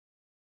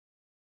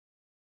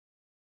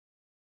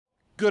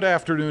Good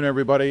afternoon,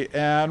 everybody,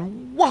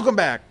 and welcome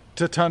back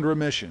to Tundra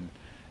Mission.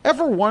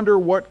 Ever wonder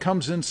what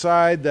comes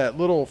inside that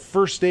little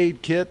first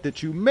aid kit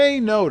that you may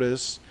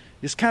notice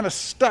is kind of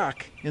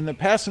stuck in the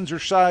passenger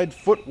side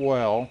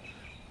footwell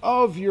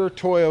of your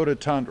Toyota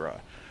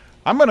Tundra?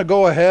 I'm going to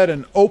go ahead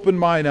and open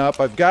mine up.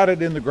 I've got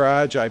it in the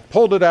garage. I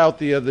pulled it out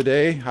the other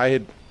day. I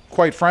had,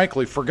 quite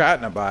frankly,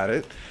 forgotten about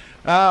it.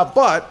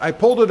 But I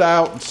pulled it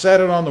out and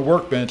set it on the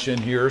workbench in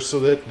here so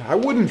that I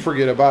wouldn't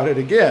forget about it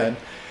again.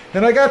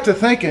 And I got to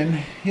thinking,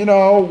 you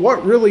know,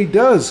 what really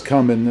does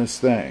come in this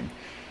thing?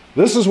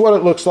 This is what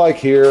it looks like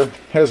here. It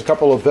has a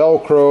couple of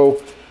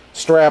Velcro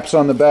straps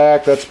on the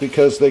back. That's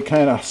because they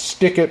kind of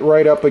stick it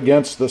right up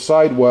against the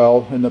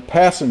sidewell in the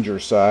passenger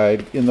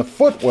side in the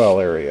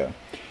footwell area.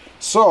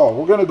 So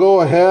we're going to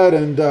go ahead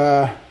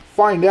and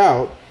find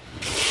out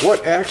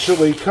what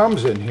actually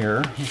comes in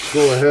here. Let's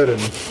go ahead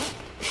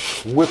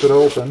and whip it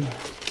open.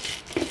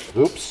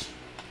 Oops.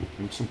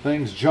 And some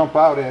things jump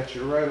out at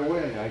you right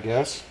away, I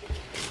guess.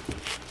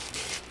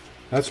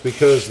 That's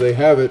because they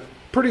have it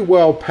pretty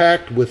well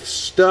packed with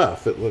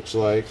stuff, it looks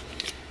like.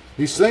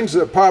 These things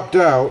that popped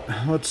out,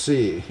 let's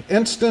see,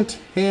 instant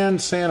hand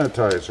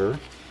sanitizer.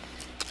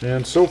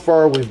 And so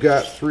far we've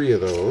got 3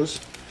 of those.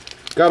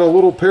 Got a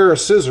little pair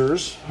of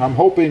scissors. I'm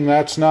hoping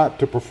that's not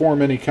to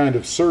perform any kind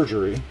of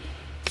surgery.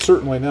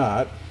 Certainly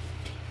not.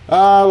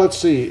 Let's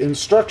see,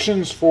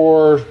 instructions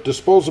for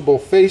disposable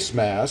face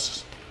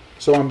masks.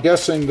 So I'm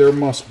guessing there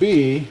must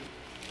be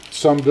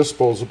some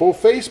disposable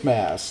face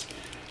masks.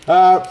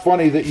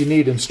 Funny that you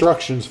need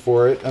instructions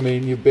for it. I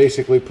mean, you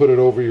basically put it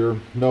over your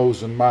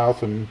nose and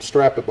mouth and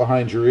strap it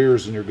behind your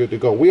ears and you're good to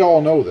go. We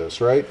all know this,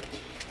 right?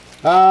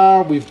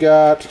 We've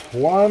got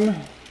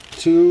 1,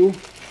 2,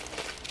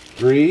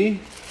 3,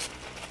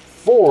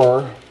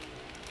 4.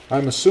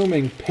 I'm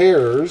assuming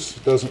pairs,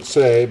 doesn't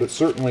say, but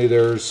certainly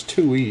there's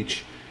 2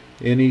 each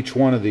in each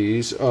one of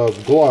these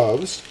of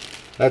gloves.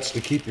 That's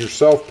to keep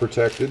yourself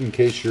protected in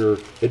case you're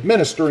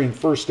administering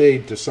first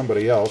aid to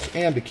somebody else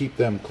and to keep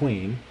them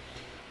clean.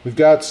 We've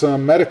got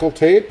some medical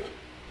tape,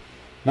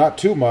 not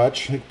too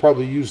much. You could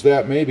probably use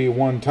that maybe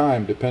one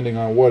time depending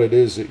on what it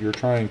is that you're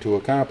trying to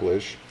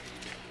accomplish.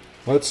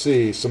 Let's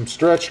see, some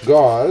stretch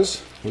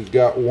gauze. We've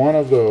got 1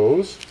 of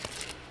those.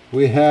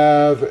 We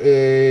have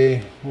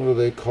a, what do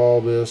they call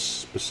this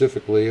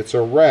specifically? It's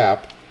a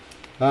wrap.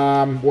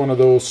 One of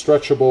those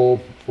stretchable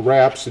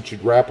wraps that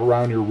you'd wrap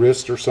around your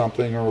wrist or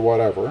something or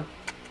whatever.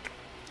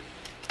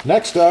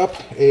 Next up,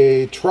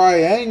 a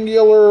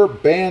triangular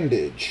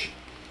bandage.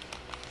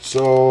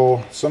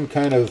 So some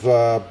kind of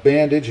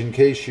bandage in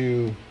case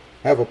you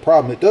have a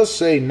problem. It does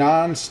say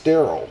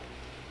non-sterile.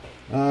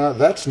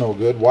 That's no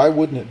good. Why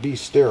wouldn't it be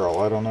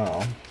sterile? I don't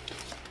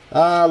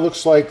know.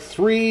 Looks like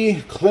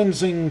 3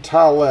 cleansing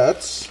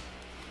towelettes.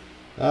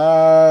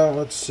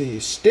 Let's see,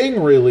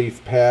 sting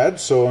relief pad,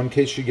 so in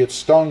case you get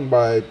stung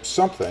by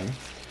something.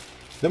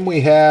 Then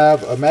we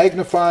have a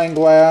magnifying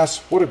glass.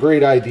 What a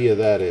great idea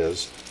that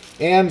is.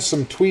 And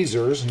some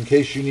tweezers in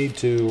case you need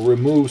to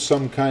remove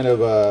some kind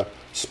of a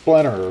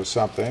splinter or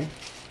something.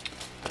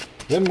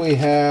 Then we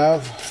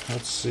have,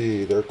 let's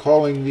see, they're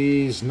calling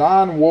these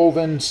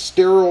non-woven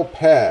sterile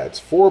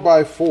pads,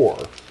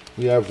 4x4.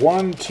 We have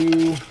 1,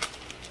 2,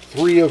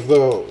 3 of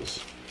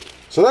those.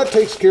 So that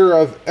takes care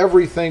of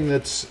everything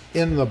that's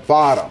in the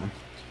bottom.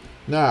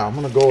 Now I'm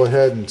going to go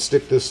ahead and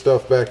stick this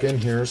stuff back in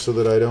here so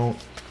that I don't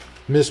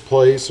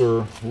misplace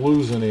or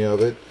lose any of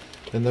it.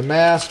 And the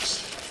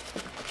masks,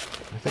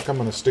 I think I'm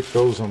going to stick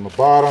those on the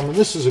bottom. And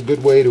this is a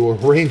good way to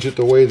arrange it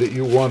the way that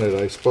you want it,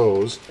 I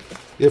suppose,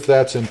 if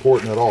that's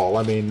important at all.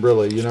 I mean,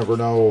 really, you never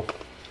know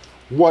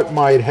what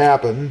might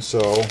happen,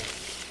 so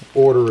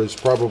order is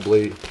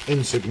probably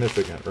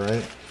insignificant,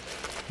 right?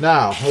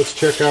 Now, let's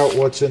check out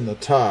what's in the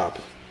top.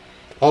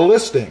 A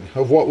listing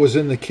of what was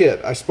in the kit.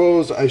 I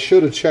suppose I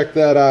should have checked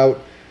that out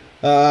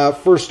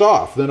first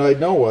off. Then I'd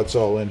know what's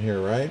all in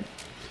here, right?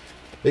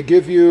 They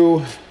give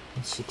you,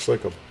 this looks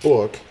like a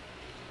book,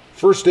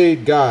 first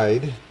aid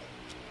guide.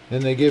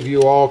 And they give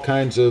you all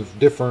kinds of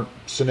different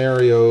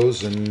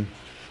scenarios and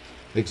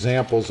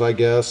examples, I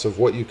guess, of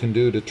what you can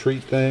do to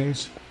treat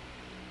things.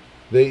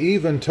 They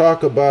even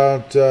talk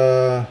about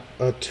a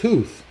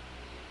tooth,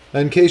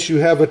 in case you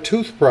have a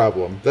tooth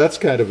problem. That's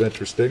kind of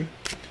interesting.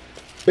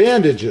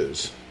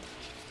 Bandages.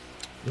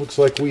 Looks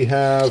like we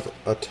have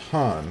a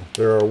ton.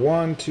 There are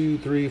 1, 2,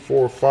 3,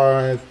 4,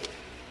 5,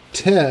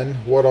 10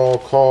 what I'll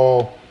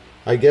call,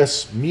 I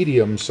guess,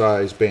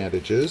 medium-sized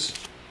bandages.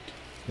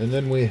 And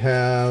then we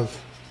have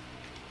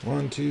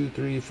 1, 2,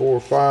 3, 4,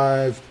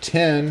 5,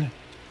 10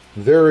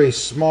 very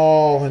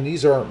small, and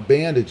these aren't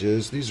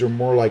bandages. These are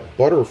more like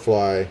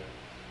butterfly.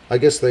 I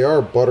guess they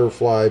are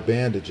butterfly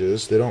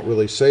bandages. They don't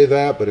really say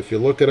that, but if you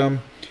look at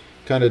them,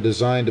 kind of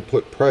designed to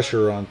put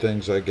pressure on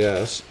things, I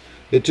guess.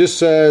 It just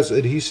says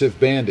adhesive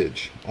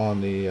bandage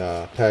on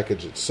the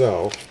package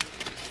itself.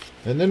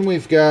 And then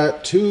we've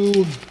got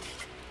 3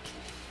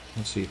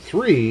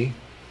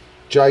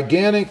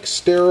 gigantic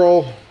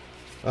sterile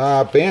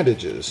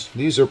bandages.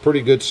 These are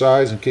pretty good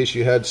size in case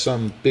you had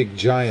some big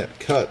giant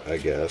cut, I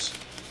guess.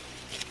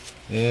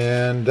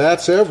 And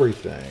that's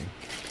everything.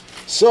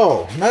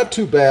 So, not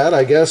too bad.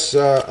 I guess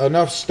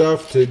enough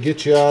stuff to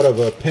get you out of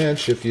a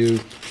pinch if you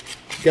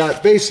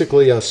got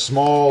basically a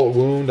small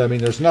wound. I mean,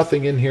 there's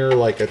nothing in here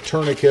like a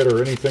tourniquet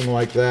or anything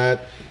like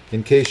that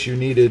in case you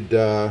needed,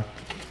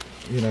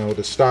 you know,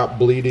 to stop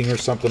bleeding or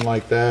something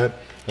like that.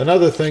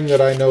 Another thing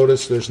that I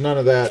noticed, there's none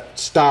of that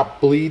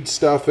stop bleed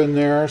stuff in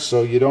there,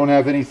 so you don't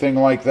have anything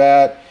like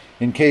that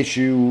in case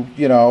you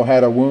know,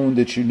 had a wound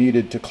that you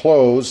needed to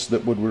close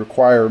that would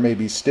require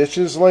maybe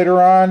stitches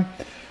later on.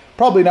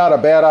 Probably not a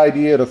bad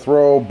idea to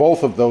throw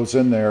both of those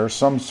in there,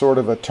 some sort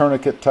of a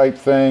tourniquet type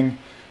thing,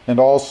 and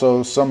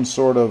also some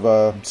sort of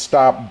a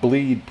stop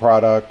bleed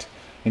product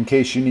in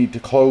case you need to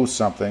close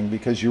something,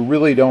 because you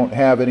really don't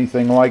have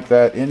anything like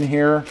that in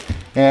here.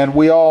 And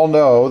we all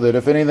know that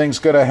if anything's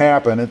going to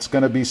happen, it's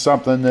going to be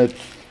something that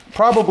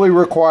probably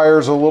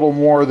requires a little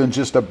more than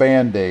just a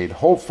band-aid.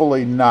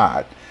 Hopefully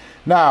not.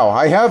 Now,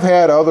 I have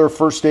had other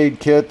first aid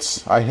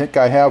kits. I think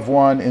I have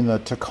one in the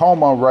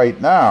Tacoma right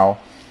now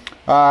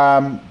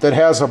that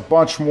has a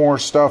bunch more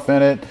stuff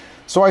in it.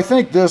 So I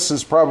think this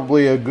is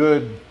probably a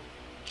good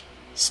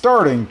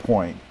starting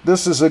point.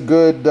 This is a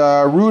good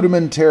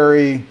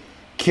rudimentary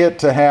kit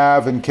to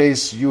have in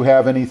case you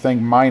have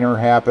anything minor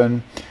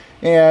happen.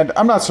 And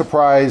I'm not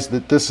surprised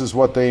that this is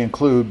what they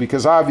include,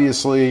 because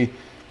obviously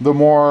the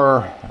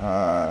more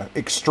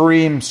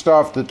extreme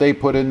stuff that they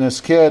put in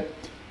this kit,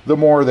 the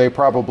more they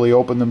probably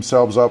open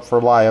themselves up for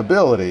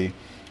liability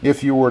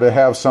if you were to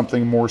have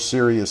something more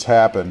serious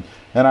happen.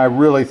 And I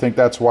really think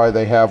that's why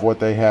they have what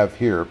they have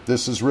here.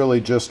 This is really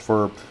just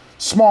for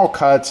small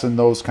cuts and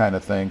those kind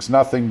of things.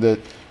 Nothing that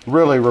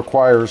really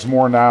requires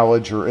more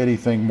knowledge or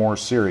anything more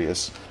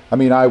serious. I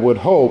mean, I would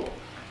hope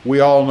we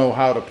all know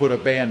how to put a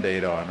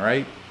Band-Aid on,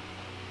 right?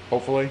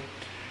 Hopefully.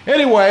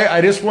 Anyway,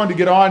 I just wanted to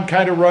get on,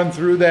 kind of run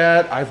through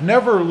that. I've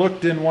never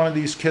looked in one of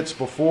these kits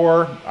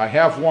before. I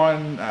have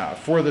one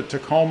for the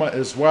Tacoma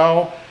as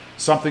well,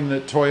 something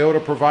that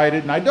Toyota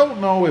provided. And I don't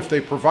know if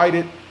they provide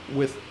it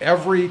with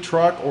every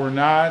truck or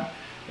not.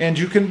 And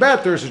you can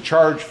bet there's a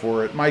charge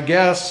for it. My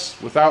guess,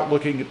 without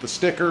looking at the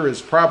sticker,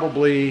 is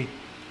probably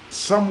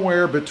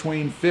somewhere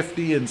between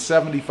 50 and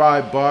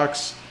 75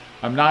 bucks.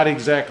 I'm not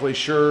exactly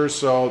sure.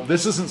 So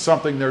this isn't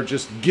something they're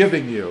just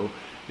giving you.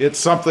 It's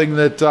something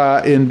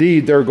that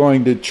indeed they're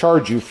going to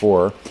charge you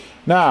for.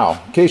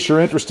 Now, in case you're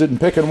interested in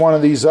picking one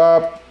of these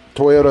up,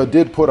 Toyota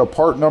did put a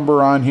part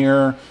number on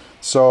here,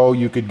 so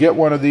you could get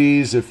one of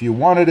these if you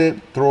wanted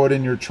it, throw it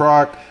in your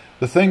truck.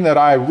 The thing that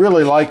I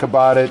really like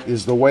about it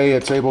is the way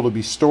it's able to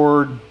be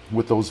stored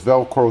with those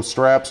Velcro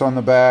straps on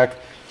the back.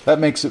 That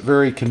makes it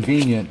very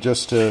convenient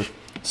just to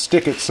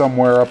stick it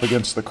somewhere up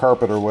against the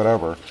carpet or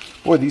whatever.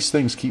 Boy, these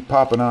things keep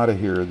popping out of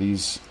here,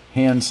 these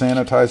hand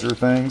sanitizer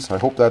things. I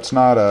hope that's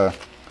not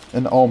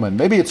an omen.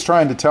 Maybe it's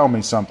trying to tell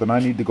me something. I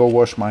need to go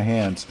wash my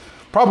hands.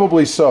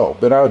 Probably so.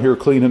 Been out here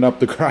cleaning up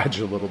the garage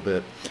a little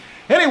bit.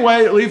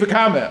 Anyway, leave a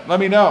comment. Let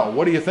me know.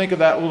 What do you think of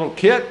that little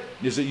kit?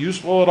 Is it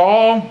useful at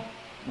all?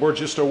 Or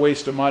just a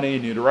waste of money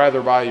and you'd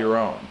rather buy your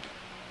own?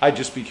 I'd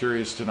just be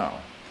curious to know.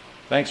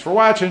 Thanks for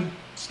watching.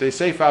 Stay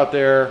safe out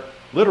there.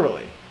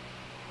 Literally.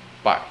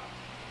 Bye.